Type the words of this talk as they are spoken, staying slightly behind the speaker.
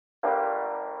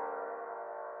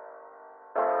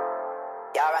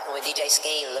Y'all rockin' with DJ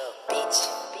Scheme, little bitch.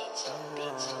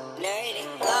 Nuri the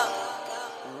G.O.A.T.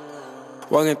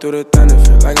 Walking through the thunder,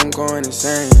 feel like I'm going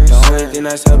insane. The only thing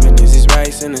that's helping is these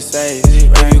racks in the safe.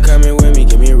 If you coming with me,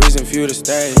 give me a reason for you to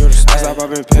stay. I stop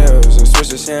popping pills and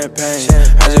switch to champagne.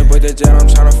 I just put the jet, I'm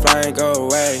tryna fly and go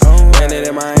away. Landed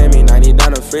in Miami, 90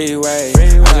 down the freeway.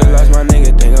 I just lost my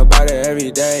nigga, think about it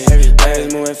every day.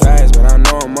 Days moving fast, but I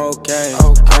know I'm okay.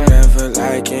 I'm never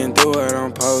liking, do what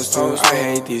I'm supposed to.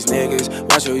 I hate these niggas,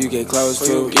 watch who you get close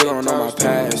to. You don't know my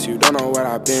past, you don't know what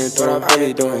I've been through. I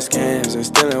be doing scams and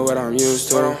stealing what I'm used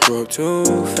to. Grew up too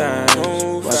fast,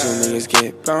 watching niggas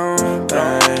get blown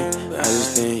back. I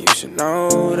just think you should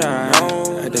know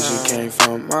that you came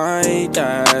from my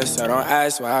dad. So don't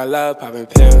ask why I love popping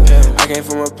pills. I came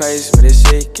from a place where this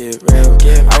shit get real.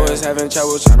 I was having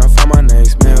trouble tryna find my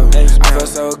next meal. I felt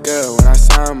so good when I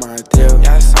signed my deal.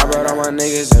 I brought all my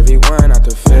niggas, everyone out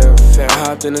the field. I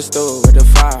hopped in the stool with the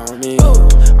fire on me.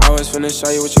 I was finna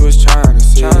show you what you was trying to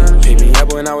see. Pick me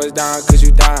up when I was down, cause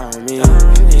you died on me.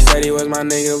 He said he was my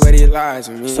nigga, but he lied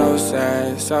to me. So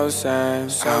sad, so sad.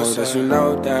 I hope that you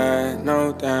know that,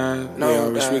 know that. We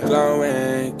all wish we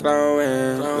glowing,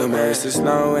 glowing. Lil Mosey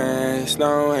snowing,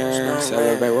 snowing.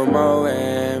 Celebrate with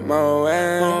Moe, Moe.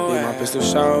 Leave my pistol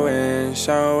showing,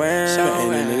 showing.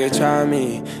 Any nigga try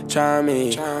me, try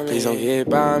me. Please don't get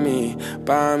by me,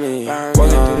 by me. Walking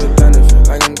through the thunder, feel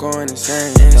like I'm going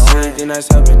insane. The only thing that's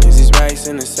helping is these racks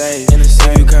in the safe.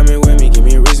 If you coming with me, give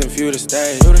me a reason for you to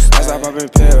stay. I stop popping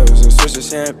pills and switch to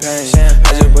champagne.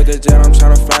 I just put the jet, I'm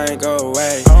tryna fly and go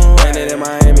away. Landed in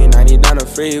Miami, 90 down the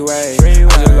freeway. I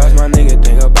just lost my nigga,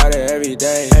 think about it every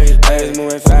day. Days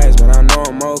moving fast, but I know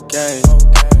I'm okay.